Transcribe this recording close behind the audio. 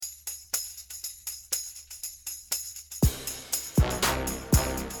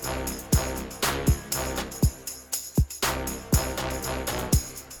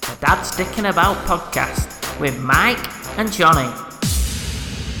Dad's Dicking About podcast with Mike and Johnny.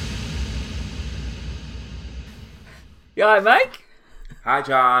 You alright, Mike? Hi,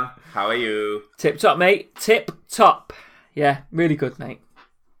 John. How are you? Tip top, mate. Tip top. Yeah, really good, mate.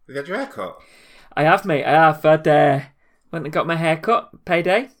 You got your hair cut? I have, mate. I have. Went and got my hair cut.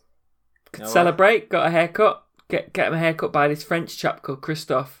 Payday. Could celebrate. Got a haircut. Get my hair cut by this French chap called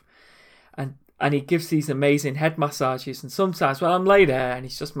Christophe. And he gives these amazing head massages. And sometimes when I'm laid there and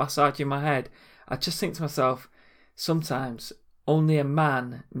he's just massaging my head, I just think to myself, sometimes only a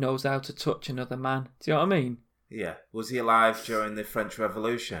man knows how to touch another man. Do you know what I mean? Yeah. Was he alive during the French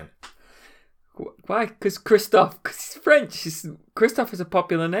Revolution? Why? Because Christophe, because he's French. Christophe is a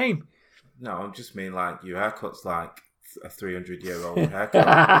popular name. No, I just mean like your haircut's like a 300-year-old haircut.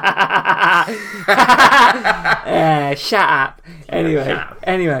 Shut up.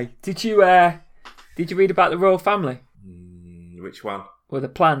 Anyway, did you read about the royal family? Which one? Well, the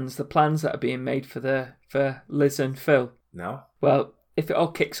plans that are being made for Liz and Phil. No. Well, if it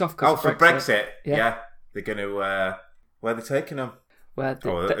all kicks off because for Brexit. Yeah. They're going to where are they taking them? Where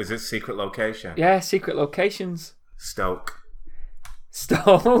is it secret location? Yeah, secret locations. Stoke,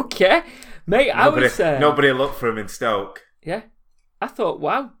 yeah. Mate, nobody looked for him in Stoke. Yeah. I thought,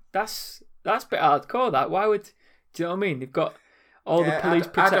 wow, that's a bit hardcore, that. Why would... Do you know what I mean? They've got all the police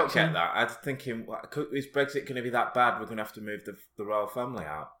protection. I don't get that. I'm thinking, is Brexit going to be that bad? We're going to have to move the royal family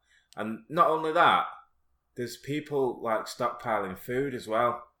out. And not only that, there's people like stockpiling food as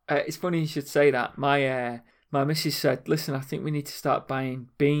well. It's funny you should say that. My missus said, listen, I think we need to start buying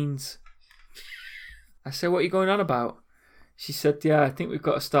beans. I said, what are you going on about? She said, yeah, I think we've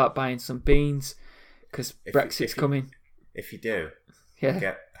got to start buying some beans because Brexit's coming. If you do,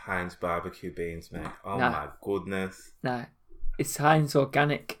 get Heinz barbecue beans, mate. Oh, my goodness. Nah, it's Heinz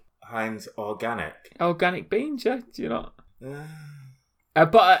Organic. Heinz Organic? Organic beans, yeah. Do you know?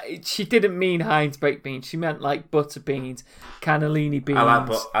 But she didn't mean Heinz baked beans. She meant like butter beans, cannellini beans.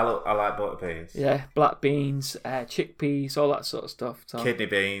 I like butter beans. Yeah, black beans, chickpeas, all that sort of stuff. So. Kidney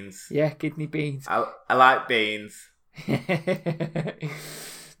beans. Yeah, kidney beans. I like beans.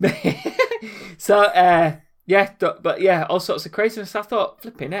 So, but yeah, all sorts of craziness. I thought,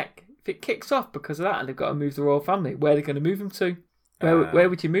 flipping heck, if it kicks off because of that and they've got to move the royal family, where are they going to move them to? Where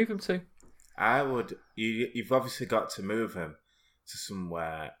would you move them to? I would. You've obviously got to move them to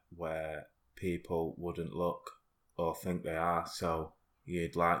somewhere where people wouldn't look or think they are. So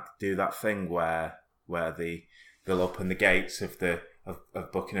you'd like do that thing where they'll open the gates of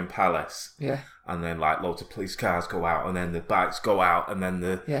Buckingham Palace, and then like loads of police cars go out, and then the bikes go out, and then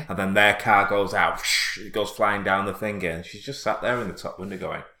and then their car goes out, it goes flying down the thing, and she's just sat there in the top window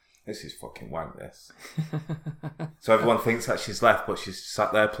going, "This is fucking wank, this." So everyone thinks that she's left, but she's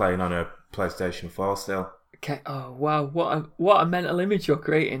sat there playing on her PlayStation 4 still. Okay. Oh wow, what a mental image you're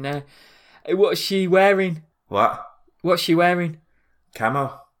creating there. What's she wearing? What's she wearing?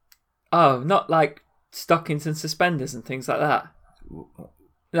 Camo. Oh, not like stockings and suspenders and things like that.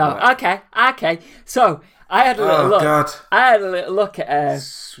 No, what? Okay. So I had a little look. God. I had a little look at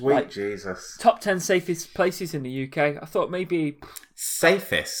sweet Jesus. Top 10 safest places in the UK. I thought maybe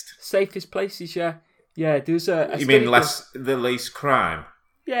safest places. Yeah. There's a. You mean the least crime?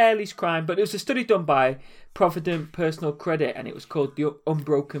 Yeah, least crime. But there was a study done by Provident Personal Credit, and it was called The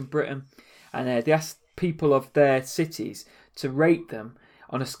Unbroken Britain, and they asked people of their cities to rate them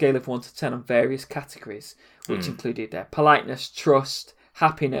on a scale of 1 to 10 on various categories, which included politeness, trust,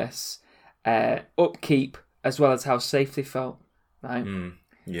 happiness, upkeep, as well as how safe they felt. Right?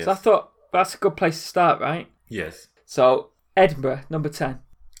 Yes. So I thought that's a good place to start, right? Yes. So Edinburgh, number 10.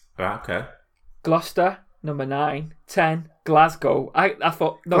 Right, okay. Gloucester, number 9. 10. Glasgow. I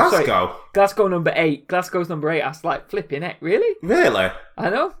thought... No, Glasgow? Sorry. Glasgow, number 8. Glasgow's number 8. I was like, flipping it. Really? Really?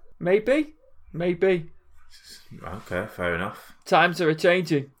 I know. Maybe. Okay, fair enough. Times are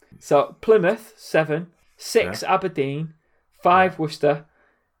a-changing. So, Plymouth, 7. 6, Aberdeen. 5, Worcester.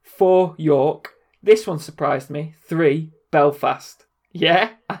 4, York. This one surprised me. 3, Belfast.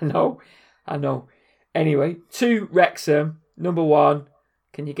 Yeah, I know. Anyway, 2, Wrexham. Number 1.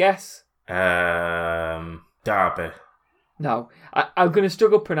 Can you guess? Derby. No. I'm going to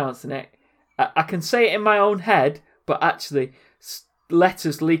struggle pronouncing it. I can say it in my own head, but actually...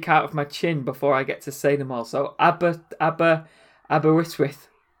 letters leak out of my chin before I get to say them all. So Aberystwyth.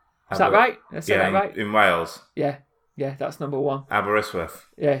 Is that right? Did I say that right? In Wales. Yeah, that's number 1. Aberystwyth.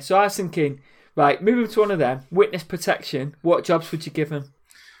 Yeah, so I was thinking, right, moving to one of them, witness protection. What jobs would you give them?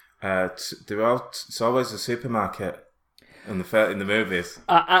 It's always a supermarket in the movies.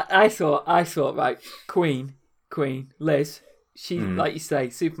 I thought, right, Queen, Liz. She, like you say,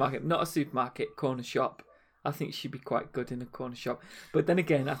 supermarket, not a supermarket, corner shop. I think she'd be quite good in a corner shop. But then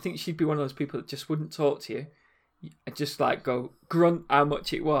again, I think she'd be one of those people that just wouldn't talk to you. And just like go grunt how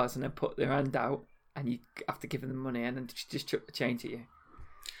much it was and then put their hand out and you have to give them the money and then just chuck the change at you.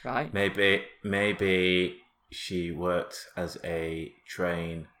 Right? Maybe she worked as a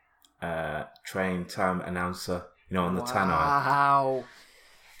train time announcer, on the tannoy.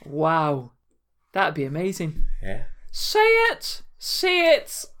 Wow. That'd be amazing. Yeah. Say it, see it,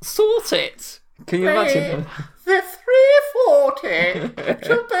 sort it. Can you imagine? The 3:40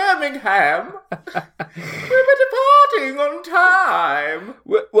 to Birmingham. We were departing on time.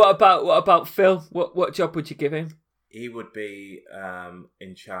 What about Phil? What job would you give him? He would be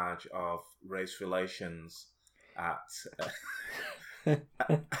in charge of race relations at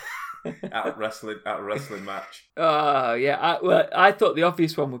a wrestling match. Oh yeah. I thought the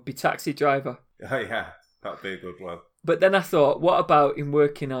obvious one would be taxi driver. Oh yeah, that'd be a good one. But then I thought, what about him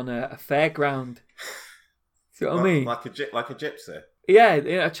working on a fairground? See what I mean? Like a gypsy? Yeah,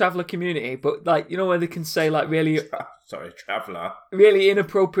 in a traveller community, but where they can say really... Sorry, traveller. Really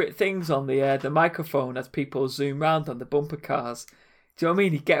inappropriate things on the microphone as people zoom round on the bumper cars. Do you know what I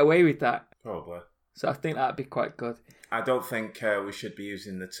mean? He'd get away with that. Probably. So I think that'd be quite good. I don't think we should be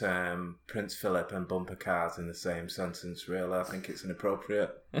using the term Prince Philip and bumper cars in the same sentence, really. I think it's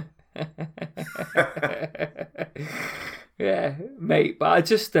inappropriate. Yeah, mate. But I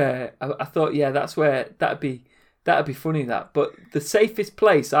just I thought, that's where that'd be funny. But the safest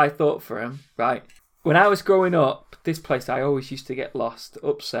place I thought for him, right? When I was growing up, this place I always used to get lost,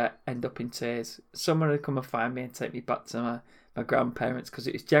 upset, end up in tears. Someone would come and find me and take me back to my grandparents because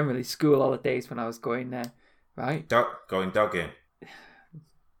it was generally school holidays when I was going there, right? Going dogging.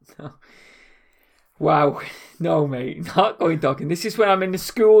 No. Wow, no, mate, not going dogging. This is when I'm in the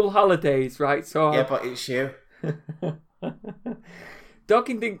school holidays, right? So yeah, but it's you.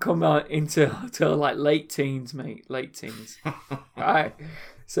 Dogging didn't come out until late teens, mate. Late teens. Right.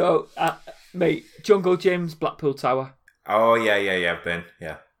 So, mate, Jungle Gyms, Blackpool Tower. Oh yeah. I've been.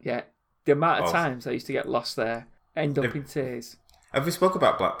 Yeah. Yeah. The amount of times I used to get lost there, end up in tears. Have we spoke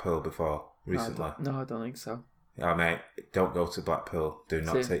about Blackpool before recently? No, I don't think so. Oh mate, don't go to Blackpool. Do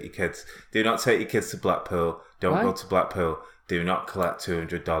not take your kids. Do not take your kids to Blackpool. Don't go to Blackpool. Do not collect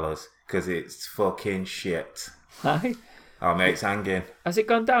 $200 because it's fucking shit. Hi. Oh mate, it's hanging. Has it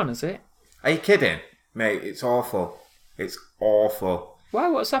gone down? Has it? Are you kidding, mate? It's awful. It's awful. Why?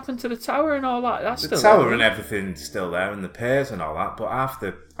 What's happened to the tower and all that? That's the still tower there, and everything's still there, and the piers and all that. But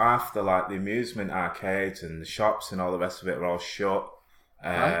after the amusement arcades and the shops and all the rest of it are all shut.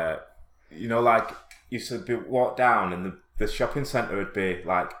 Right. You should be walk down and the shopping centre would be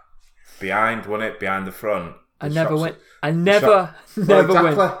behind, wouldn't it? Behind the front. I never went.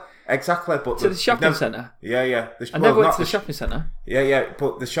 Exactly, but to the shopping centre. Yeah. I never went to the shopping centre. Yeah,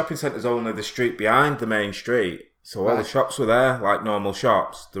 but the shopping centre's only the street behind the main street, so all the shops were there like normal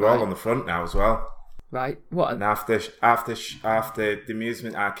shops. They're all on the front now as well. Right. What? And after the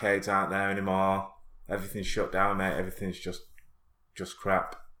amusement arcades aren't there anymore. Everything's shut down, mate. Everything's just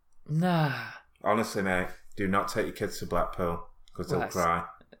crap. Nah. Honestly, mate, do not take your kids to Blackpool because they'll cry.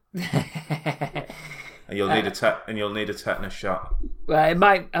 And you'll need a tetanus shot. Well, it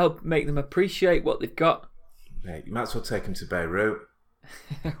might help make them appreciate what they've got. Mate, you might as well take them to Beirut.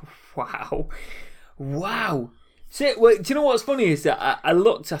 Wow. See, do you know what's funny is that I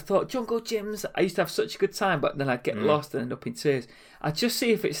thought Jungle Gyms, I used to have such a good time, but then I'd get lost and end up in tears. I'd just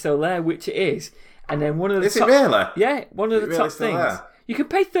see if it's still there, which it is. And then one of the Is it really? Yeah, one of the top things. There? You can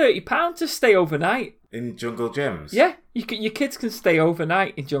pay £30 to stay overnight. In Jungle Gyms? Yeah, your kids can stay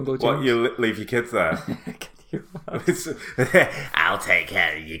overnight in Jungle Gyms. What, you leave your kids there? I'll take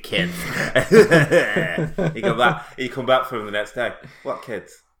care of your kids. You come back from the next day. What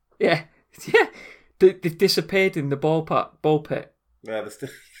kids? Yeah. They've disappeared in the ball pit. Yeah,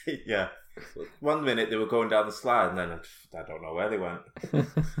 yeah. One minute they were going down the slide, and then I don't know where they went.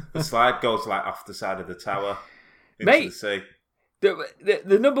 The slide goes off the side of the tower into the sea.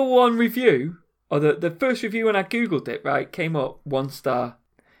 The number one review, or the first review when I googled it, right, came up 1 star,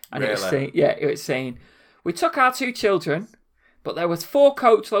 and really? it was saying, we took our 2 children, but there was 4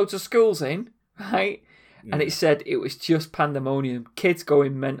 coach loads of schools in, right, and it said it was just pandemonium, kids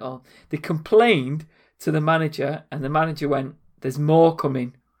going mental. They complained to the manager, and the manager went, "There's more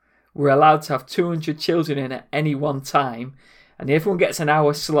coming. We're allowed to have 200 children in at any one time, and everyone gets an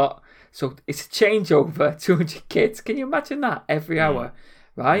hour slot." So it's a changeover, 200 kids. Can you imagine that? Every hour,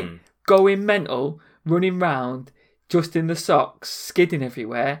 right? Going mental, running round, just in the socks, skidding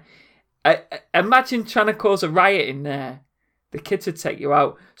everywhere. Imagine trying to cause a riot in there. The kids would take you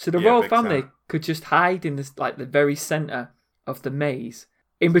out. So the royal family could just hide in the very centre of the maze.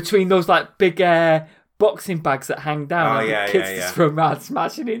 In between those big boxing bags that hang down, and the kids just run around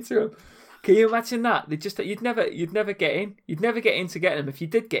smashing into them. Can you imagine that? You'd never get in. You'd never get in to get them. If you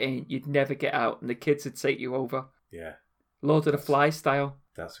did get in, you'd never get out, and the kids would take you over. Yeah. Lord of the Flies style.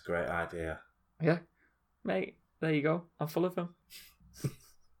 That's a great idea. Yeah, mate. There you go. I'm full of them.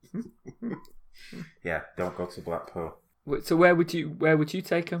 Yeah, don't go to Blackpool. So where would you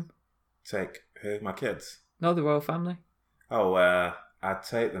take them? Take who? My kids? No, the royal family. Oh, I'd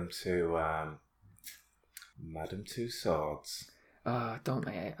take them to Madame Tussauds. Oh, don't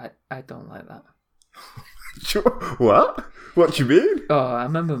mate. I don't like that. What? What do you mean? Oh, I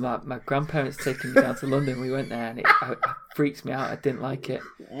remember my grandparents taking me down to London. We went there and it freaks me out. I didn't like it.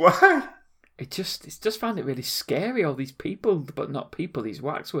 Why? It's just found it really scary. All these people, but not people. These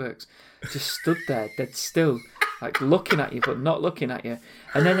waxworks just stood there, dead still, like looking at you, but not looking at you.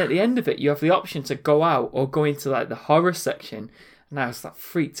 And then at the end of it, you have the option to go out or go into like the horror section. And I was like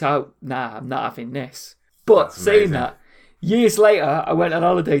freaked out. Nah, I'm not having this. But saying that, years later, I went on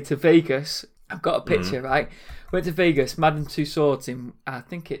holiday to Vegas. I've got a picture, right? Went to Vegas, Madame Tussauds in, I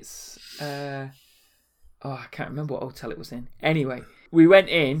think it's, I can't remember what hotel it was in. Anyway, we went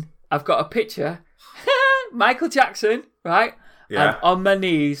in. I've got a picture. Michael Jackson, right? Yeah. And on my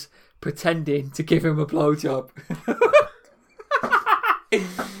knees, pretending to give him a blowjob.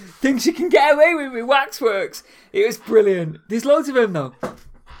 Things you can get away with waxworks. It was brilliant. There's loads of them, though.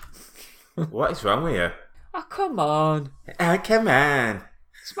 What is wrong with you? Oh, come on. Oh, come on.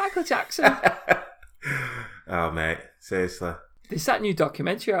 It's Michael Jackson. Oh, mate. Seriously. There's that new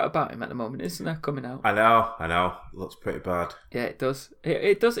documentary out about him at the moment, isn't there? Coming out. I know. Looks pretty bad. Yeah, it does.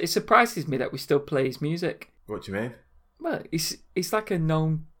 It does. It surprises me that we still play his music. What do you mean? Well, he's like a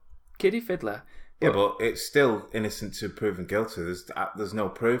known kiddie fiddler. Yeah, but it's still innocent to proven guilty. There's no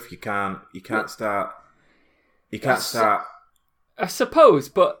proof. You can't start. You can't start. I suppose,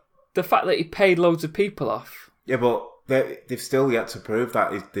 but the fact that he paid loads of people off. Yeah, but they've still yet to prove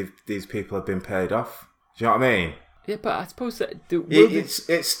that these people have been paid off. Do you know what I mean? Yeah, but I suppose that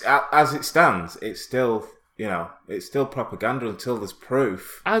it's as it stands. It's still it's still propaganda until there's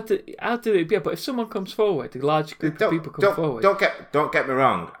proof. How do it be? But if someone comes forward, a large group of people come forward. Don't get me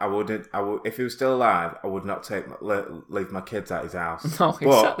wrong. I would if he was still alive. I would not leave my kids at his house. No,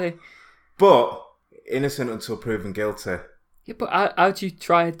 exactly. But innocent until proven guilty. Yeah, but how do you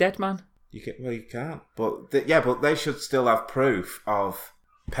try a dead man? You can't. But they should still have proof of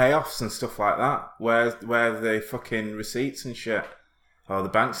payoffs and stuff like that. Where the fucking receipts and shit, or the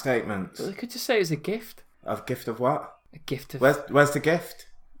bank statements? But they could just say it's a gift. A gift of what? A gift of where's the gift?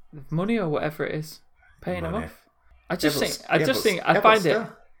 Money or whatever it is. Paying them off. I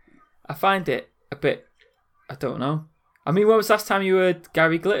find it a bit. I don't know. I mean, when was the last time you heard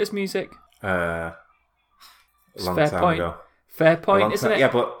Gary Glitter's music? A long time ago. Fair point, isn't it?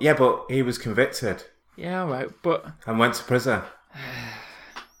 Yeah, but he was convicted. Yeah, all right, but and went to prison.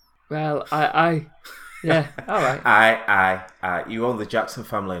 Well, yeah, all right. I you owe the Jackson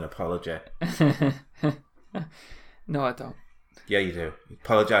family an apology. No, I don't. Yeah, you do.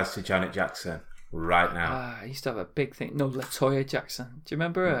 Apologise to Janet Jackson right now. I used to have a big thing. No, LaToya Jackson. Do you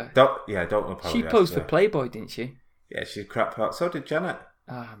remember her? Don't apologise. She posed for Playboy, didn't she? Yeah, she crap out. So did Janet.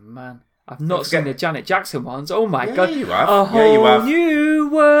 Ah, man. I've not seen the Janet Jackson ones. Oh my god. You have. A whole new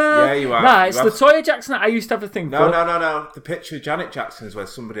world. Yeah, you have. Nah, it's LaToya Jackson that I used to have a thing for. No. The picture of Janet Jackson is where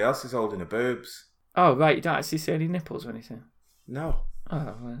somebody else is holding her boobs. Oh, right. You don't actually see any nipples or anything? No.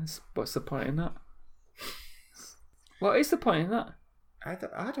 Oh, well, what's the point in that? What is the point in that? I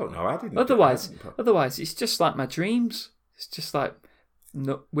don't know. I didn't. Otherwise, it's just like my dreams. It's just like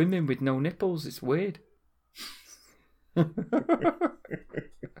women with no nipples. It's weird. Do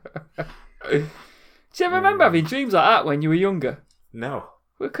you ever remember having dreams like that when you were younger? No.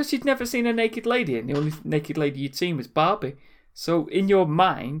 Well, because you'd never seen a naked lady, and the only naked lady you'd seen was Barbie. So in your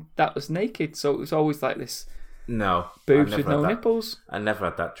mind, that was naked. So it was always like this. No. Boobs with no nipples. I never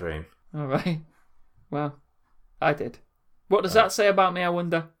had that dream. All right. Well, I did. What does that say about me, I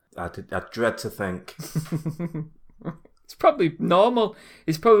wonder? I dread to think. It's probably normal.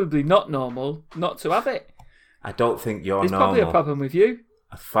 It's probably not normal not to have it. I don't think you're There's normal. There's probably a problem with you.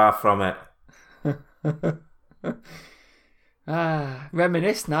 Far from it.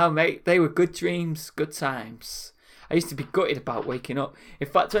 Reminisce now, mate. They were good dreams, good times. I used to be gutted about waking up. In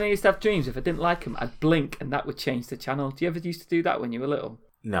fact, when I used to have dreams, if I didn't like them, I'd blink and that would change the channel. Do you ever used to do that when you were little?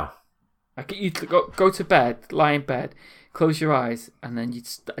 No. Like you'd go to bed, lie in bed, close your eyes, and then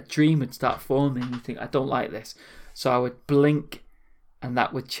a dream would start forming. You think, I don't like this. So I would blink and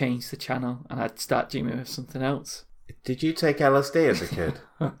that would change the channel and I'd start dreaming of something else. Did you take LSD as a kid?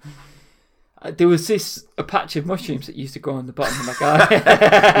 There was a patch of mushrooms that used to grow on the bottom of my garden.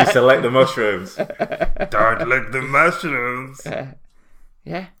 You select the mushrooms. Don't lick the mushrooms.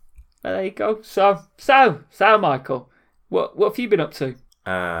 Yeah. Well, there you go. So, Michael, what have you been up to?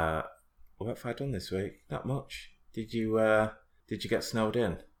 What have I done this week? Not much. Did you get snowed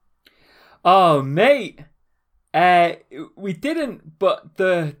in? Oh, mate. We didn't, but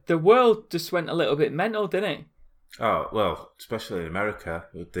the world just went a little bit mental, didn't it? Oh, well, especially in America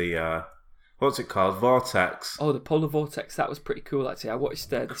with the, what's it called? Vortex. Oh, the polar vortex. That was pretty cool, actually. I watched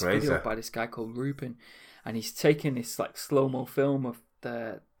this video by this guy called Ruben, and he's taking this like slow-mo film of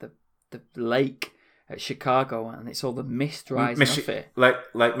the lake at Chicago, and it's all the mist rising off it.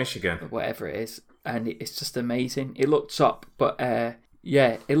 Like Michigan. Or whatever it is. And it's just amazing. It looked top, but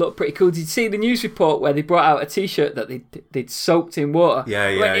yeah, it looked pretty cool. Did you see the news report where they brought out a T-shirt that they'd soaked in water? Yeah,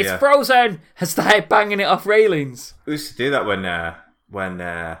 It's frozen! And started banging it off railings. We used to do that when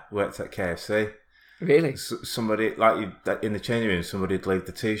worked at KFC. Really? Somebody, in the changing room, somebody'd leave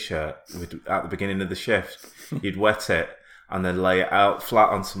the T-shirt at the beginning of the shift. You'd wet it and then lay it out flat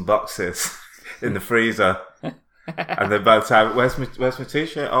on some boxes in the freezer. And then by the time, where's my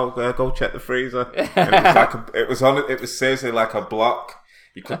T-shirt? Oh, go check the freezer. And it was seriously like a block.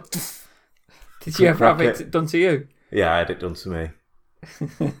 You could. Did you ever have it done to you? Yeah, I had it done to me.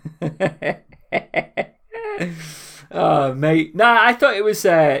 Oh, mate. Nah, I thought it was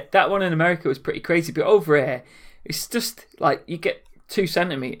that one in America was pretty crazy, but over here, it's just like you get 2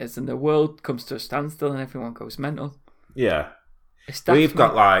 centimeters and the world comes to a standstill and everyone goes mental. Yeah, we've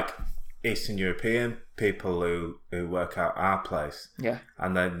got like Eastern European people who work out our place. Yeah,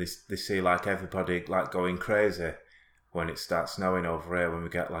 and then they see like everybody like going crazy when it starts snowing over here, when we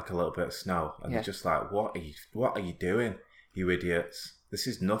get like a little bit of snow, and they're just like, what are you doing, you idiots? This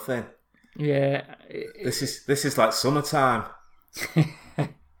is nothing. Yeah, this is like summertime.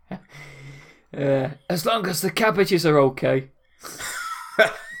 As long as the cabbages are okay.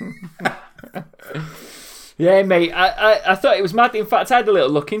 Yeah, mate. I thought it was mad. In fact, I had a little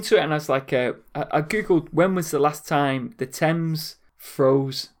look into it, and I was like, I googled when was the last time the Thames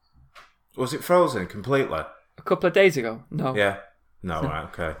froze. Was it frozen completely? A couple of days ago. No. Yeah. No. Right.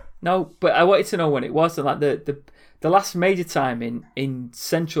 Okay. No, but I wanted to know when it was, and like the last major time in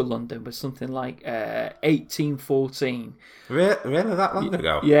central London was something like 1814. Really, that long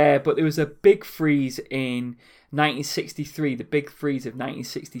ago? Yeah, but there was a big freeze in 1963. The big freeze of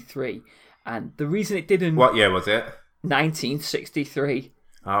 1963. And the reason it didn't... What year was it? 1963.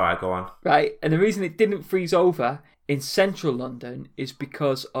 All right, go on. Right, and the reason it didn't freeze over in central London is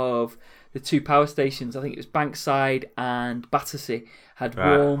because of the 2 power stations. I think it was Bankside and Battersea had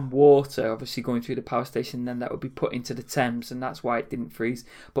warm water, obviously going through the power station, and then that would be put into the Thames, and that's why it didn't freeze.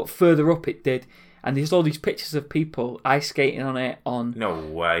 But further up it did. And there's all these pictures of people ice skating on it, no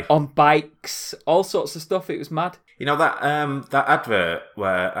way, on bikes, all sorts of stuff. It was mad. You know that advert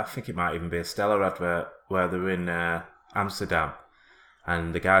where I think it might even be a Stella advert where they're in Amsterdam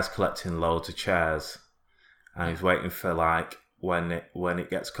and the guy's collecting loads of chairs and he's waiting for like when it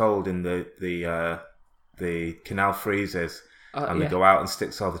gets cold in the canal freezes and they go out and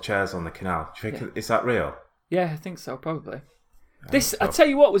sticks all the chairs on the canal. Do you think is that real? Yeah, I think so, probably. I tell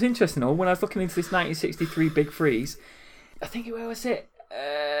you what was interesting though, when I was looking into this 1963 big freeze, I think where was it?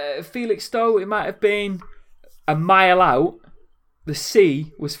 Felixstowe. It might have been a mile out. The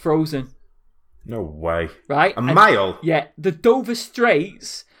sea was frozen. No way. Right? A mile? Yeah. The Dover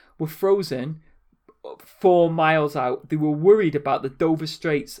Straits were frozen 4 miles out. They were worried about the Dover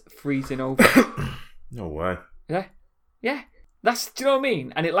Straits freezing over. No way. Yeah. Yeah. Do you know what I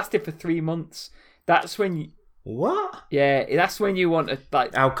mean? And it lasted for 3 months. That's when you... What? Yeah, that's when you want to...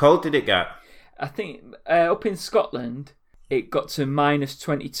 like. How cold did it get? I think up in Scotland, it got to minus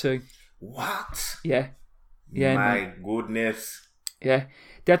 22. What? Yeah. Yeah. My goodness. Yeah.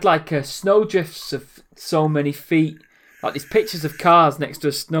 They had like snowdrifts of so many feet. Like these pictures of cars next to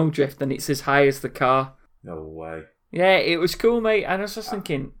a snowdrift and it's as high as the car. No way. Yeah, it was cool, mate. And I was just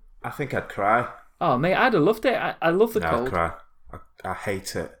thinking... I think I'd cry. Oh, mate, I'd have loved it. I love the cold. I'd cry. I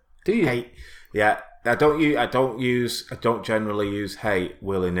hate it. Do you? Yeah. I don't generally use hate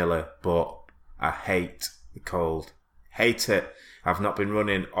willy-nilly, but I hate the cold. Hate it. I've not been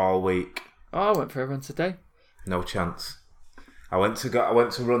running all week. Oh, I went for a run today. No chance. I went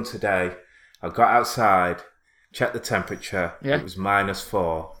to run today. I got outside, checked the temperature. Yeah. It was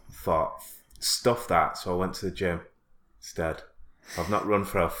 -4. Thought, stuff that. So I went to the gym instead. I've not run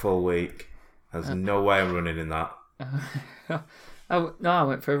for a full week. There's no way I'm running in that. I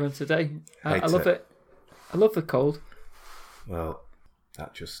went for a run today. I love it. I love the cold. Well,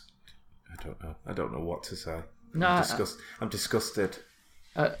 that just... I don't know. I don't know what to say. No, I'm disgusted.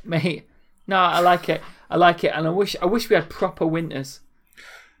 Mate, No, I like it, and I wish we had proper winters.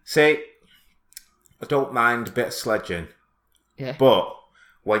 See, I don't mind a bit of sledging, Yeah, but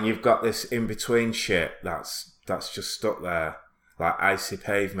when you've got this in between shit that's just stuck there, like icy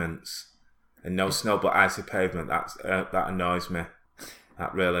pavements and no snow but icy pavement, that annoys me.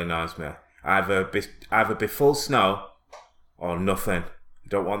 That really annoys me. Either be full snow or nothing. I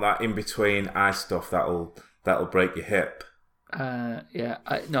don't want that in between ice stuff that'll break your hip. yeah.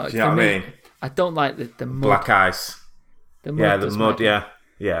 No, Do you know what I I mean? I don't like the mud. Black ice. The mud Yeah, the does mud. make-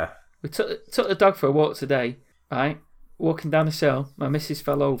 Yeah. We took the dog for a walk today, right? Walking down the hill, my missus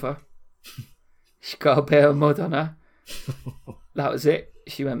fell over. She got a bit of mud on her. That was it.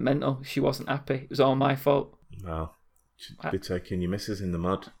 She went mental. She wasn't happy. It was all my fault. Well, should be taking your missus in the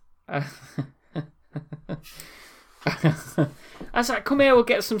mud. I was like, come here, we'll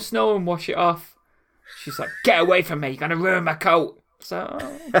get some snow and wash it off. She's like, get away from me, you're going to ruin my coat. So,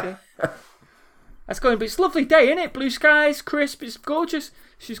 oh, okay. That's going, but it's a lovely day, isn't it? Blue skies, crisp, it's gorgeous.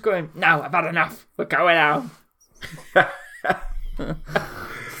 She's going, no, I've had enough. We're going home.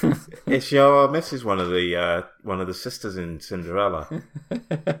 Is your missus one of the sisters in Cinderella?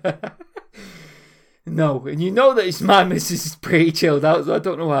 No, and you know that it's my missus is pretty chilled out, so I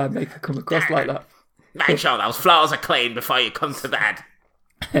don't know why I make her come across like that. Make sure those floors are clean before you come to bed.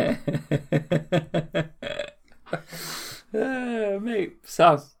 Mate,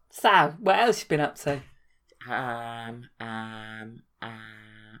 so, what else you been up to?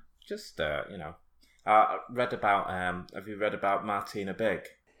 Just read about. Have you read about Martina Big?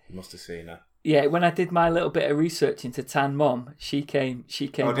 You must have seen her. Yeah, when I did my little bit of research into Tan Mom, she came.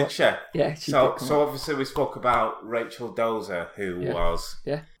 Oh, did she? Yeah, she So did come so up. obviously we spoke about Rachel Dozer, who was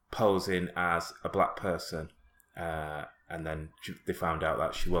Yeah. posing as a black person, and then they found out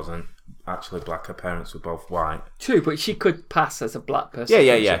that she wasn't actually black. Her parents were both white. True, but she could pass as a black person.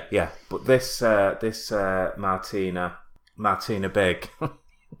 Yeah. But this Martina Big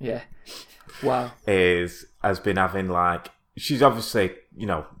Yeah. Wow. has been having, like, she's obviously,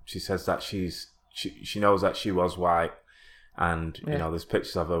 she says that she knows that she was white, and there's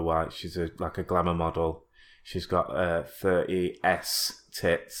pictures of her white. She's like a glamour model. She's got 30S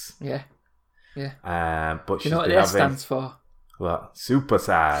tits. Yeah. But Do she's you know what been the S having stands for? what? Super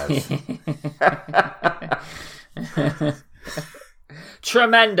size.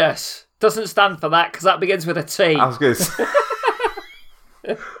 Tremendous. Doesn't stand for that because that begins with a T. I was going to say.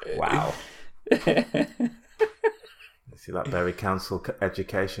 Wow. See, that Berry Council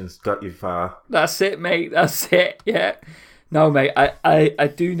education's got you far. That's it, mate. That's it. Yeah. No, mate. I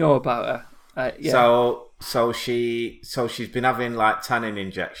do know about her. Yeah. So she's been having, like, tanning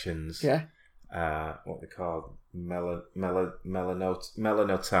injections. Yeah. What they call melanotan.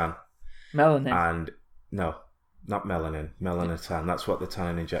 Melanin. And no, not melanin. Melanotan. That's what the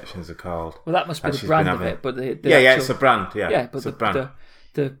tanning injections are called. Well, that must be And the she's brand been of having- it, but the Yeah, actual, it's a brand. Yeah, but it's a brand.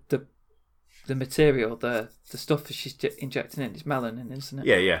 the material, the stuff that she's injecting in is melanin, isn't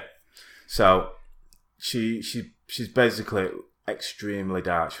it? Yeah. So she's basically extremely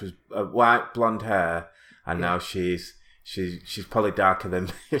dark. She was white blonde hair, and now she's probably darker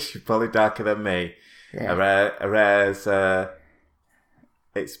than she's probably darker than me. Yeah. Her hair's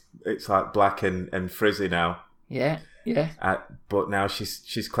it's like black and frizzy now. Yeah. But now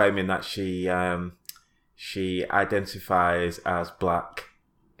she's claiming that she identifies as black.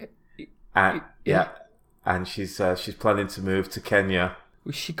 Yeah. And she's planning to move to Kenya.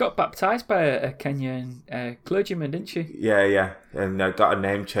 Well, she got baptised by a Kenyan clergyman, didn't she? Yeah, and got her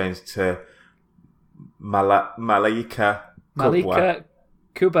name changed to Malaika Malika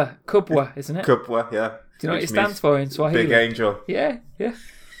Kubwa, isn't it? Kubwa, yeah. Do you know what Which it stands means for in Swahili? Big angel. Yeah.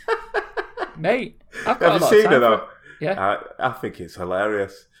 Mate, I've got Have a you lot seen of her time for though? it. Yeah. I think it's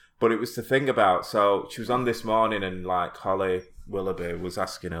hilarious. But it was the thing about, so she was on this morning, and, like, Holly Willoughby was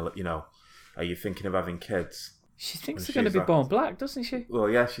asking her, are you thinking of having kids? She thinks And they're going to she's be like- born black, doesn't she? Well,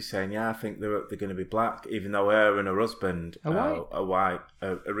 yeah, she's saying, I think they're going to be black, even though her and her husband Are white.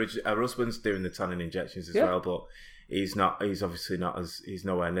 Her husband's doing the tanning injections as Yeah. well, but he's not. He's obviously not he's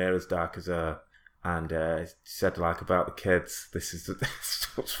nowhere near as dark as her. And he said, like, about the kids, this is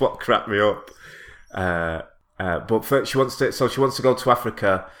that's what cracked me up. But first she wants to go to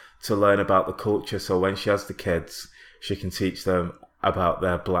Africa to learn about the culture. So when she has the kids, she can teach them about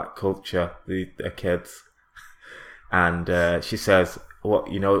their black culture. Their kids. And she says, what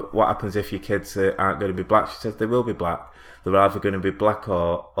happens if your kids aren't going to be black? She says they will be black. They're either going to be black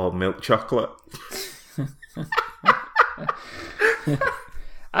or milk chocolate.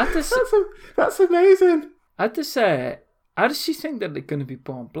 That's amazing. I had to say, how does she think that they're going to be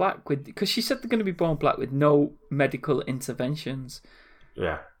born black? Because she said they're going to be born black with no medical interventions.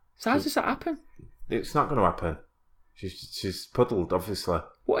 Yeah. So how does that happen? It's not going to happen. She's puddled, obviously.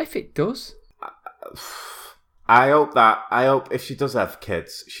 What if it does? I hope if she does have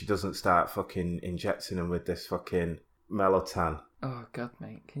kids, she doesn't start fucking injecting them with this fucking Melotan. Oh God,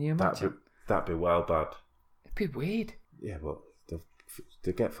 mate, can you imagine? That'd be well bad. It'd be weird. Yeah, but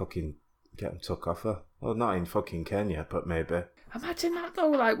they get them took off her. Well, not in fucking Kenya, but maybe. Imagine that though.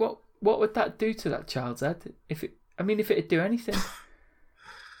 Like, what would that do to that child's head? If it'd do anything.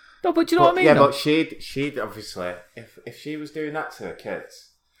 No, but do you know what I mean? Yeah, though? but she'd obviously, if she was doing that to her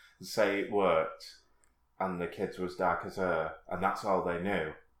kids, and say it worked, and the kids were as dark as her, and that's all they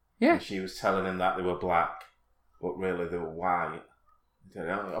knew. Yeah. And she was telling them that they were black, but really they were white. I don't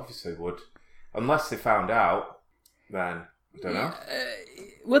know. Obviously would, unless they found out. Then I don't know.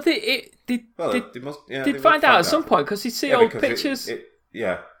 Well, they must find out at some point because you see old pictures.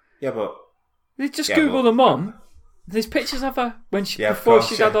 Yeah, but they just Google the mum. There's pictures of her before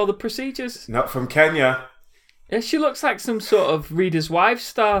she'd had all the procedures. Not from Kenya. Yeah, she looks like some sort of Reader's Wives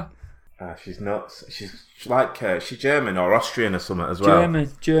star. She's nuts. She's like she's German or Austrian or something as well.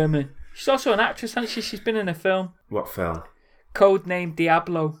 German. She's also an actress, hasn't she? She's been in a film. What film? Codename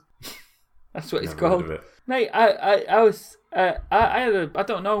Diablo. That's what it's called. Heard of it. Mate, I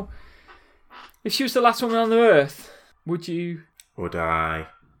don't know. If she was the last woman on the earth, would you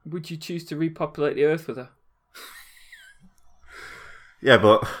choose to repopulate the earth with her? Yeah,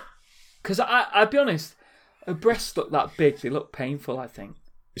 but because I'll be honest, her breasts look that big. They look painful. I think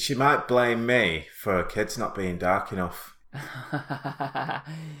she might blame me for her kids not being dark enough.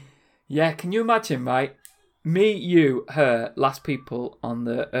 Yeah, can you imagine? Right, me, you, her, last people on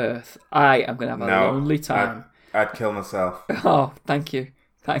the earth. I am going to have a lonely time. I'd kill myself. Oh, thank you,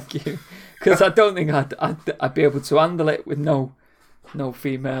 because I don't think I'd be able to handle it with no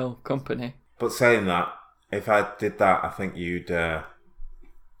female company. But saying that, if I did that, I think you'd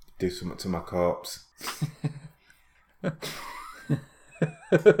do something to my corpse.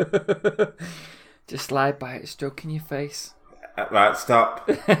 Just lie by it, stroking your face. Right, stop.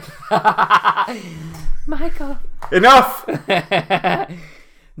 Michael. Enough!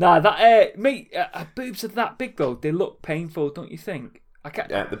 Nah, that mate, boobs are that big though. They look painful, don't you think? I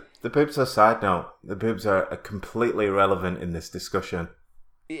can't. Yeah, the boobs are a side note. The boobs are completely irrelevant in this discussion.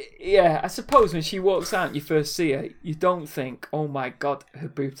 Yeah, I suppose when she walks out and you first see her, you don't think, oh my God, her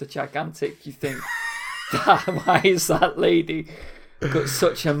boobs are gigantic. You think, why is that lady got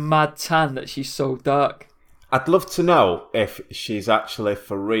such a mad tan that she's so dark? I'd love to know if she's actually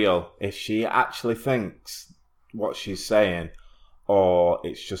for real, if she actually thinks what she's saying, or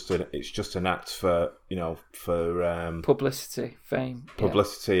it's just an act for publicity, fame.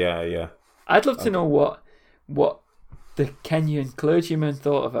 Publicity, yeah. I'd love to know what the Kenyan clergyman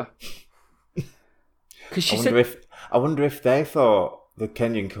thought of her. Because she I wonder if they thought the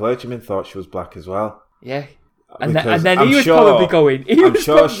Kenyan clergyman thought she was black as well. Yeah. And then he was probably going.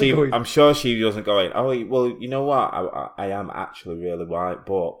 I'm sure she wasn't going. Oh well, you know what? I am actually really white,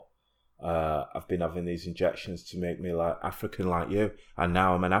 but I've been having these injections to make me like African, like you, and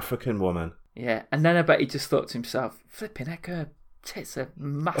now I'm an African woman. Yeah, and then I bet he just thought to himself, "Flipping heck, her tits are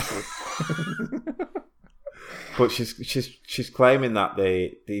massive." But she's claiming that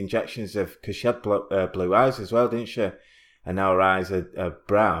the injections because she had blue eyes as well, didn't she? And now her eyes are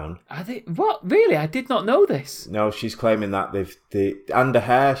brown. Are they? What? Really? I did not know this. No, she's claiming that and her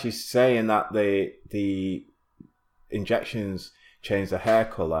hair. She's saying that the injections changed the hair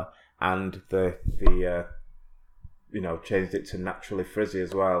colour and the changed it to naturally frizzy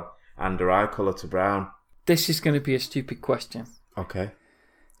as well, and her eye colour to brown. This is going to be a stupid question. Okay.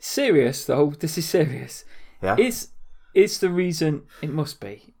 Serious though. This is serious. Yeah. Is the reason? It must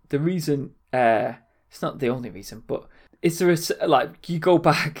be the reason. It's not the only reason, but. Is there you go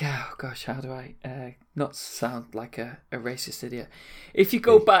back? Oh gosh, how do I not sound like a racist idiot? If you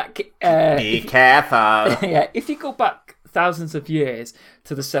go back, be careful. Yeah, if you go back thousands of years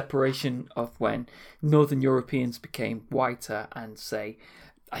to the separation of when Northern Europeans became whiter and say,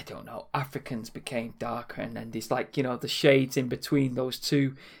 I don't know, Africans became darker, and then there's the shades in between those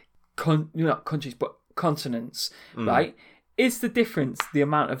two, not countries but continents, right? Is the difference the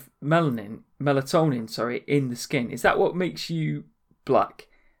amount of melatonin, in the skin? Is that what makes you black,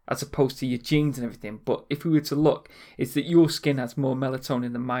 as opposed to your genes and everything? But if we were to look, is that your skin has more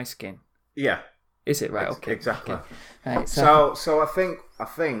melatonin than my skin? Yeah. Is it right? Okay. Exactly. Okay. Right, so I think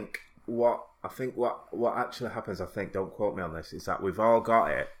what actually happens, don't quote me on this, is that we've all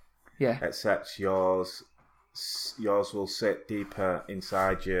got it. Yeah. Except yours will sit deeper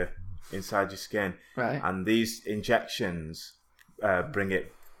inside your skin, right? And these injections bring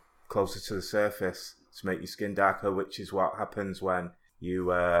it closer to the surface to make your skin darker, which is what happens when you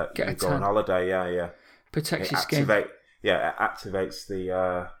Get a go on tan. holiday. Yeah. Protects It your skin. it activates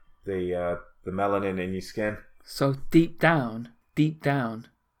the melanin in your skin. So deep down,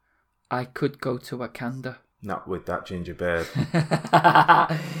 I could go to Wakanda. Not with that ginger beard.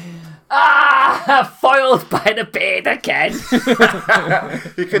 Foiled by the beard again.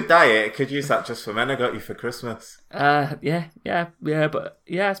 You could dye it. Could use that just for men. I got you for Christmas. Yeah, but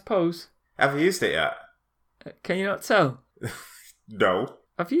I suppose. Have you used it yet? Can you not tell? No.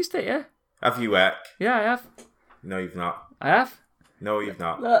 I've used it, yeah. Have you, Ek? Yeah, I have. No, you've not. I have. No, you've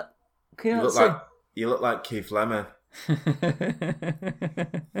not. Look, can you not see? You look like Keith Lemon.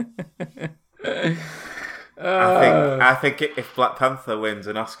 I think if Black Panther wins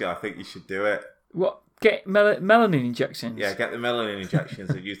an Oscar, I think you should do it. What? Get melanin injections? Yeah, get the melanin injections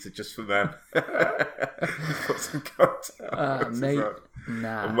and use it just for men. Put some contact. Mate,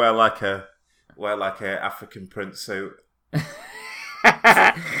 nah. And wear like a African print suit.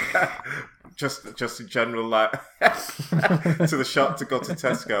 just in general, like to the shop to go to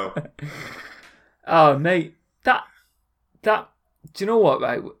Tesco. Oh, mate, that. Do you know what?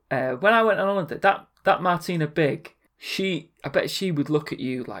 Right, when I went on holiday, that Martina Big, I bet she would look at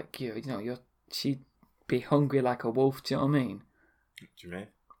you like she'd be hungry like a wolf. Do you know what I mean? What do you mean?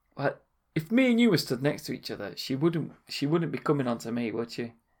 Like, if me and you were stood next to each other, she wouldn't be coming on to me, would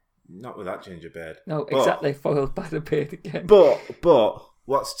she? Not with that ginger beard. No, exactly. Foiled by the beard again. But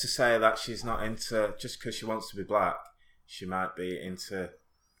what's to say that she's not into, just because she wants to be black, she might be into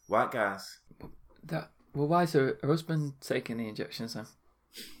white guys? Well, why is her husband taking the injections then?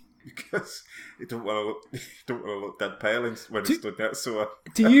 Because he don't want to look dead pale when he stood next to her.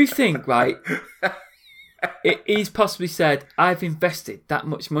 Do you think, right? He's possibly said, "I've invested that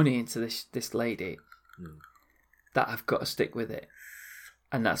much money into this lady that I've got to stick with it,"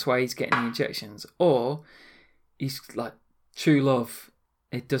 and that's why he's getting the injections. Or he's like, true love.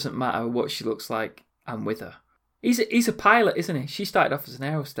 It doesn't matter what she looks like. I'm with her. He's a pilot, isn't he? She started off as an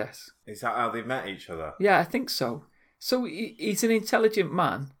aerostess. Is that how they met each other? Yeah, I think so. So he's an intelligent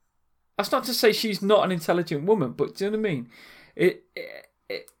man. That's not to say she's not an intelligent woman, but do you know what I mean?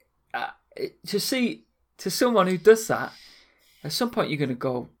 To someone who does that, at some point you're going to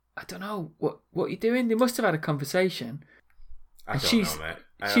go, I don't know, what you're doing? They must have had a conversation. She's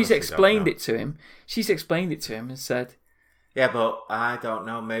explained it to him. She's explained it to him and said, yeah, but I don't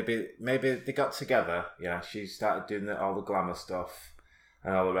know. Maybe they got together. Yeah, she started doing all the glamour stuff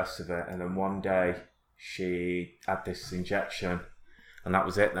and all the rest of it. And then one day she had this injection, and that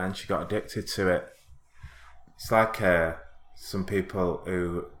was it. Then she got addicted to it. It's like some people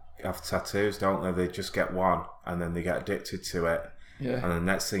who have tattoos, don't they? They just get one, and then they get addicted to it. Yeah. And the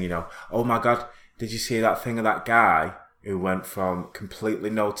next thing you know, oh my God, did you see that thing of that guy who went from completely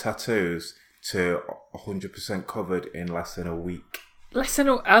no tattoos to 100% covered in less than a week?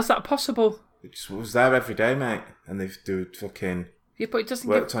 How's that possible? It just was there every day, mate. And they do fucking But it doesn't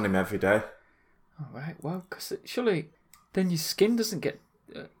worked on him every day. All right, well, because surely then your skin doesn't get...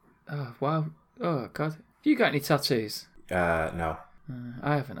 oh, wow. Oh, God. Have you got any tattoos? No.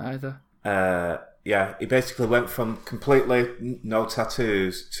 I haven't either. Yeah, he basically went from completely no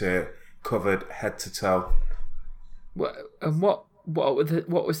tattoos to covered head to toe. What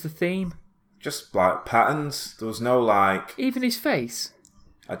was the theme? Just like patterns. There was no like... Even his face?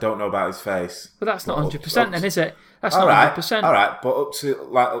 I don't know about his face. But that's not 100% then, is it? That's all not right, 100%. All right, but up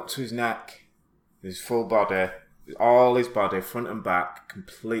to his neck, his full body, all his body, front and back,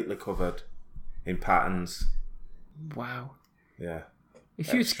 completely covered in patterns. Wow. Yeah.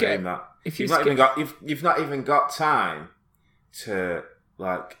 If you get that. If you've not even got time to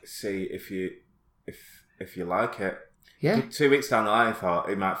like see if you like it. Yeah. 2 weeks down the line, I thought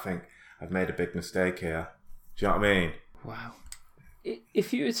he might think I've made a big mistake here. Do you know what I mean? Wow.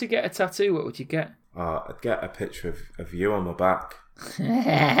 If you were to get a tattoo, what would you get? I'd get a picture of you on my back. But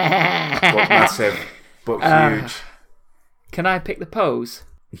massive, but huge. Can I pick the pose?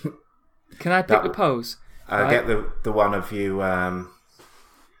 The pose? I get the one of you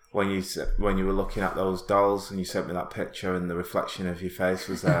when you were looking at those dolls and you sent me that picture and the reflection of your face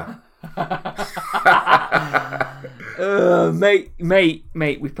was there.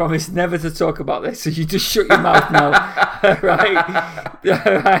 Mate, we promised never to talk about this, so you just shut your mouth now.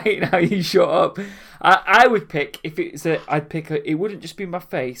 right now you shut up. I would pick, if it's it wouldn't just be my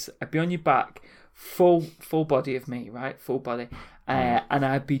face, I'd be on your back, full body of me, right, full body, and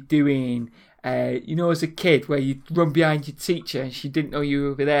I'd be doing as a kid where you'd run behind your teacher and she didn't know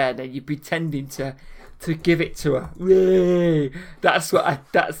you were there, then you're pretending to give it to her. Yay! That's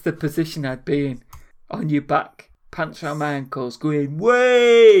the position I'd be in, on your back, pants around my ankles, going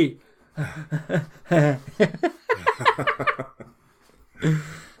way.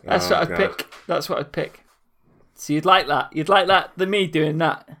 That's what I'd pick. That's what I'd pick. So you'd like that? You'd like that? Me doing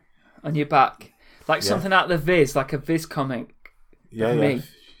that on your back, like something out of the Viz, like a Viz comic. Yeah, me.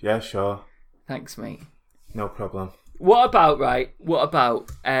 Yeah, sure. Thanks, mate. No problem. What about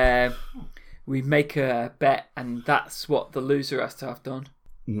we make a bet and that's what the loser has to have done?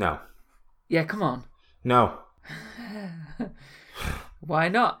 No. Yeah, come on. No. Why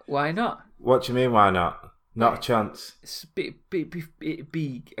not? Why not? What do you mean, why not? Not a chance. It'd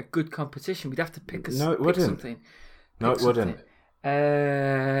be a good competition. We'd have to pick a No, it pick wouldn't. something. No, Pick it wouldn't.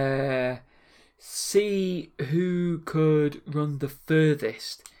 See who could run the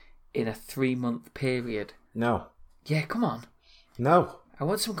furthest in a 3-month period. No. Yeah, come on. No. I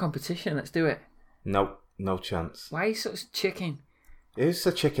want some competition. Let's do it. No. No chance. Why are you such chicken? It's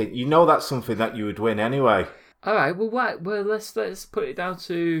a chicken. You know that's something that you would win anyway. All right. Well, what? Well, let's put it down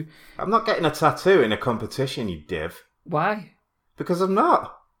to I'm not getting a tattoo in a competition, you div. why. Because I'm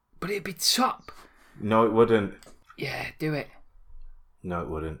not. But it'd be top. No, it wouldn't. Yeah, do it. No, it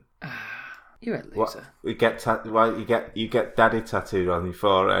wouldn't. You're a loser. What? You get daddy tattooed on your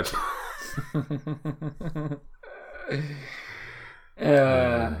forehead.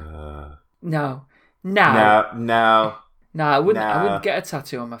 No. No. I wouldn't get a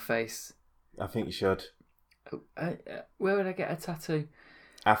tattoo on my face. I think you should. Where would I get a tattoo?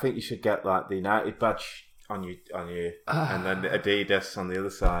 I think you should get like the United badge on you, and then the Adidas on the other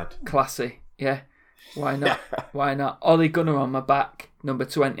side. Classy, yeah. Why not? Why not? Ollie Gunnar on my back, number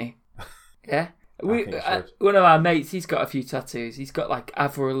 20. Yeah. One of our mates, he's got a few tattoos. He's got like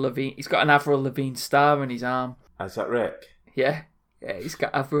Avril Lavigne. He's got an Avril Lavigne star on his arm. Is that Rick? Yeah. He's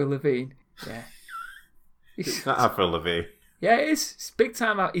got Avril Lavigne. Yeah. It's not Avril Lavigne. Yeah, it is. It's big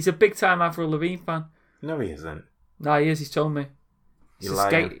time. He's a big time Avril Lavigne fan. No, he isn't. No, he is. He's told me. You're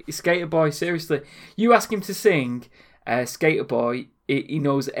lying. Skater Boy. Seriously, you ask him to sing Skater Boy, he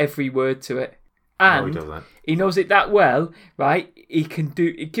knows every word to it, and no, he doesn't. He knows it that well, right? He can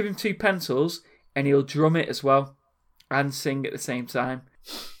do. Give him 2 pencils, and he'll drum it as well, and sing at the same time.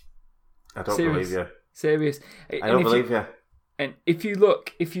 I don't believe you. Serious. I don't believe you. And if you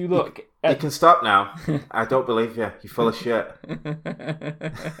look, you can stop now. I don't believe you. You're full of shit.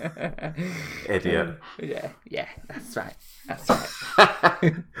 Idiot. Yeah, that's right.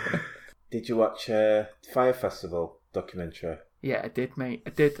 Did you watch Fire Festival documentary? Yeah, I did, mate.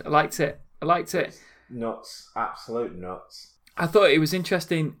 I did. I liked it. Nuts. Absolute nuts. I thought it was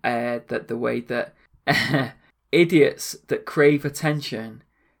interesting that the way that idiots that crave attention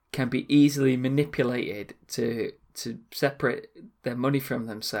can be easily manipulated to separate their money from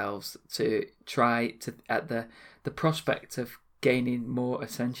themselves to try to at the prospect of gaining more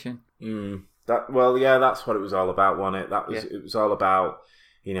attention. That's what it was all about, wasn't it? It was all about,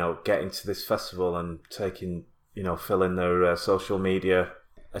 getting to this festival and taking, filling their social media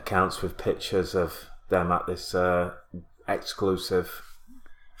accounts with pictures of them at this exclusive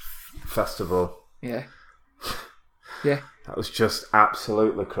festival. Yeah. That was just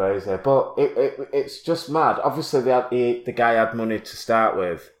absolutely crazy. But it's just mad. Obviously, the guy had money to start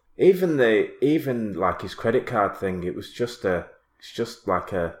with. Even like his credit card thing, it was just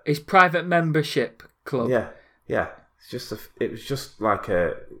like a his private membership club. Yeah. It was just like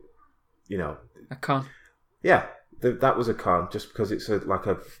a con. Yeah, that was a con. Just because it's like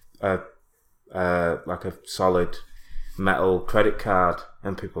a solid metal credit card,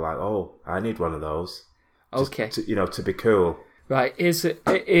 and people are like, oh, I need one of those. Okay. To be cool. Right, it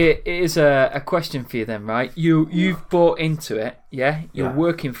is a question for you then, right? You've bought into it, yeah? You're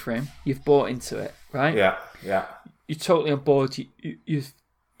working for him. You've bought into it, right? Yeah. You're totally on board.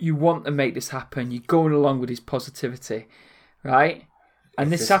 You want to make this happen. You're going along with his positivity, right?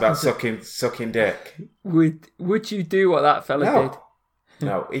 And this happens. About sucking dick. Would you do what that fella did?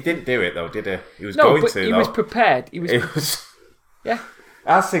 No, he didn't do it though, did he? He was he was prepared. Yeah.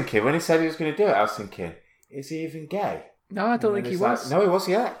 I was thinking when he said he was going to do it. I was thinking, is he even gay? No, I don't think he was. No, he was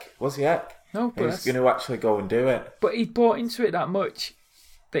yak. No, but he was going to actually go and do it. But he bought into it that much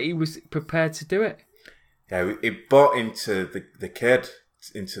that he was prepared to do it. Yeah, he bought into the kid,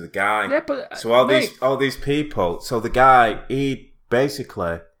 into the guy. Yeah, but so all these people. So the guy, he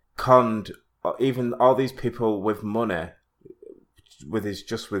basically conned even all these people with money with his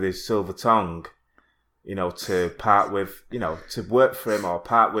silver tongue. To part with, to work for him or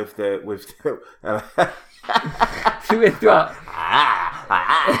part with with what?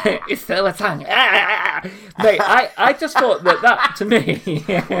 It's still a tongue. Mate, I just thought that to me,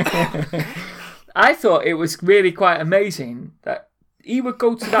 I thought it was really quite amazing that he would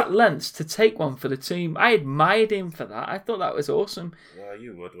go to that lengths to take one for the team. I admired him for that. I thought that was awesome. Well,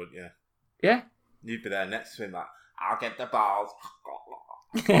 you would, wouldn't you? Yeah. You'd be there next to him like, I'll get the balls.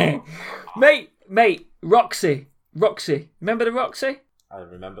 mate, Roxy. Remember the Roxy? I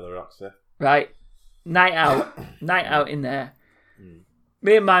remember the Roxy. Right. Night out in there.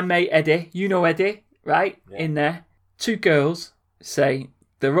 Me and my mate Eddie, you know Eddie, right? Yeah. In there. 2 girls say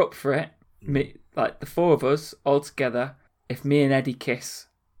they're up for it. Me, like the 4 of us all together. If me and Eddie kiss,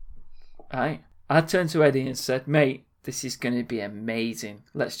 right? I turned to Eddie and said, "Mate, this is going to be amazing.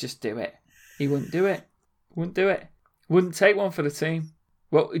 Let's just do it." He wouldn't do it. Wouldn't take one for the team.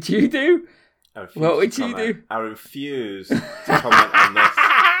 What would you do? What would you do? I refuse to comment on this.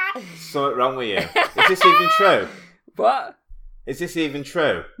 Something wrong with you. Is this even true? What? Is this even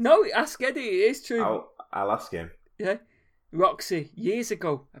true? No, ask Eddie. It is true. I'll ask him. Yeah. Roxy, years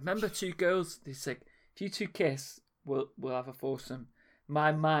ago, I remember 2 girls, they said, if you 2 kiss, we'll have a foursome.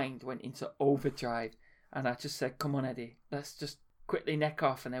 My mind went into overdrive and I just said, come on, Eddie, let's just quickly neck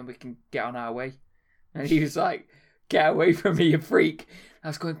off and then we can get on our way. And he was like, get away from me, you freak. I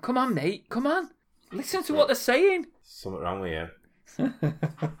was going, come on, mate, come on. Listen to what they're saying. Something wrong with you.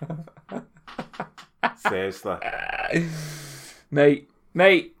 Seriously.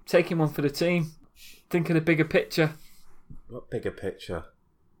 Mate, taking one for the team. Think of the bigger picture. What bigger picture?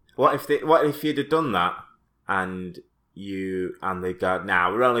 What if you'd have done that and they go, nah,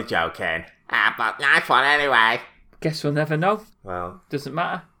 we're only joking. But nice one anyway. Guess we'll never know. Well, doesn't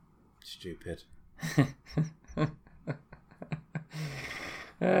matter. Stupid.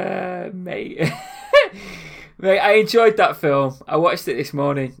 Mate. Mate, I enjoyed that film. I watched it this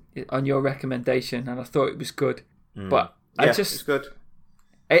morning on your recommendation and I thought it was good. But it's good.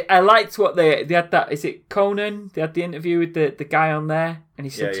 I liked what they had that. Is it Conan? They had the interview with the guy on there, and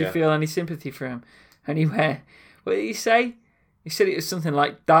he said, "Do you feel any sympathy for him?" And he went, "What did he say?" He said it was something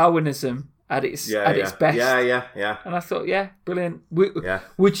like Darwinism at its best. Yeah. And I thought, yeah, brilliant.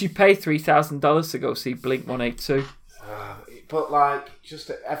 Would you pay $3,000 to go see Blink 182? But like, just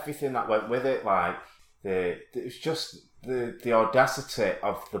everything that went with it, like it was just the audacity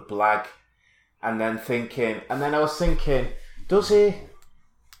of the blag, and then I was thinking,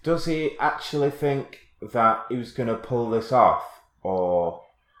 does he actually think that he was going to pull this off, or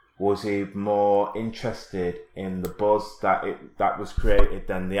was he more interested in the buzz that was created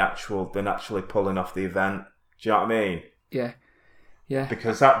than actually pulling off the event? Do you know what I mean? Yeah.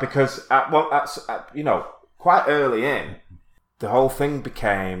 Because quite early in, the whole thing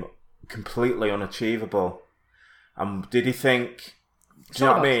became completely unachievable. Did he think? Do you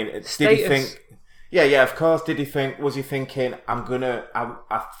know what I mean? Status. Did he think? Yeah, of course. Was he thinking,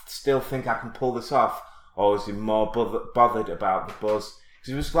 I still think I can pull this off? Or was he more bothered about the buzz?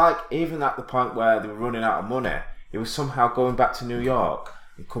 Because it was like, even at the point where they were running out of money, he was somehow going back to New York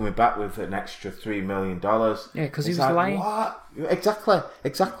and coming back with an extra $3 million. Yeah, because he was like, lying. What? Exactly.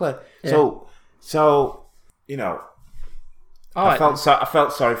 Yeah. So, I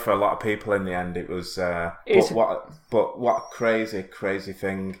felt sorry for a lot of people in the end. It was, but what a crazy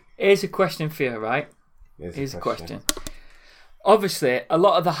thing. Here's a question for you, right? Here's a question. Obviously, a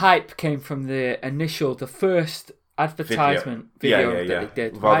lot of the hype came from the first advertisement video that they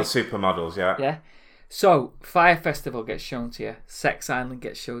did. With all the supermodels, Yeah. So, Fire Festival gets shown to you. Sex Island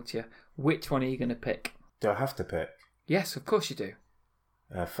gets shown to you. Which one are you going to pick? Do I have to pick? Yes, of course you do.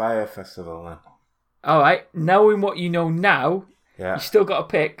 Fire Festival, then. All right. Knowing what you know now, you still got to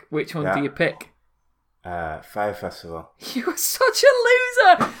pick. Which one do you pick? Fire Festival. You are such a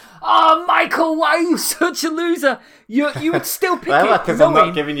loser. Oh, Michael, why are you such a loser? You would still pick it. Because I'm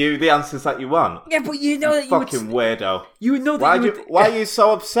not giving you the answers that you want. Yeah, but you know that you would... Fucking weirdo. You would know that Why are you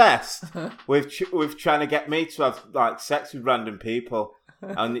so obsessed with trying to get me to have like sex with random people?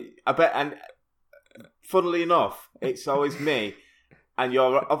 And I bet, and funnily enough, it's always me. And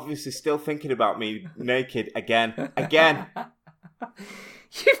you're obviously still thinking about me naked again.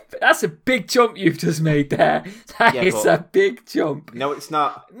 That's a big jump you've just made there. That is a big jump. No, it's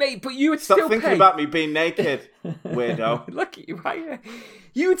not. Mate, but you would Stop still pay. Stop thinking about me being naked, weirdo. Look at you, right?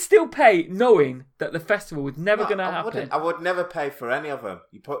 You would still pay knowing that the festival was never going to happen. I would never pay for any of them.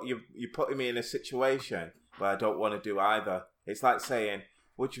 You're putting me in a situation where I don't want to do either. It's like saying,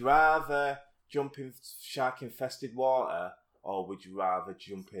 would you rather jump in shark-infested water, or would you rather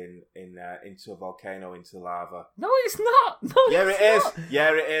jump into a volcano, into lava? No, it's not. No,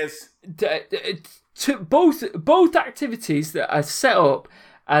 Yeah, it is. Both activities that are set up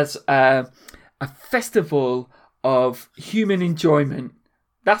as a festival of human enjoyment.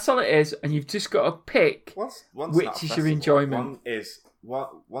 That's all it is, and you've just got to pick which is your enjoyment.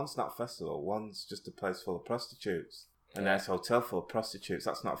 One's not a festival. One's just a place full of prostitutes. A nice hotel full of prostitutes.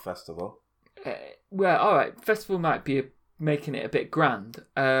 That's not a festival. Well, all right. Festival might be making it a bit grand.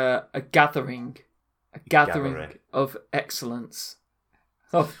 A gathering of excellence.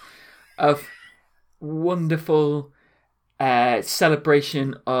 of wonderful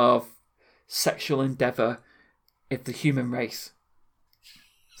celebration of sexual endeavour of the human race.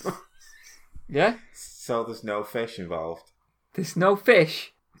 Yeah? So there's no fish involved? There's no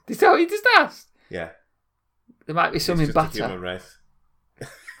fish. Is that what you just asked? Yeah. There might be some It's in just a batter. human race.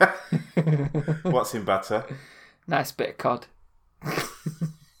 What's in batter? Nice bit of cod.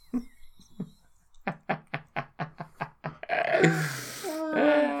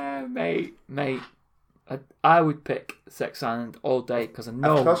 Mate. I would pick Sex Island all day because I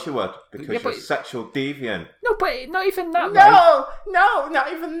know. Of course you would, because Yeah, you're but- a sexual deviant. No, but not even that. Mate. No,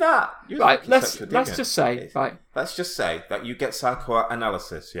 not even that. You're Right, a let's sexual let's deviant. just say right. Let's just say that you get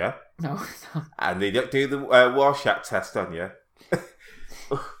psychoanalysis, yeah? No. And they don't do the Rorschach test on you.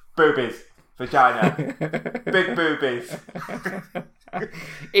 Boobies. Vagina. Big boobies.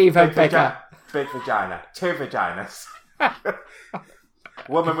 Even bigger. Big vagina. 2 vaginas.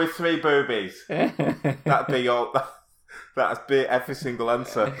 Woman with 3 boobies. That'd be your... That'd be every single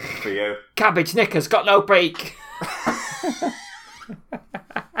answer for you. Cabbage knickers got no break.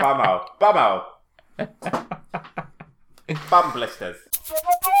 Bamo. Bam blisters.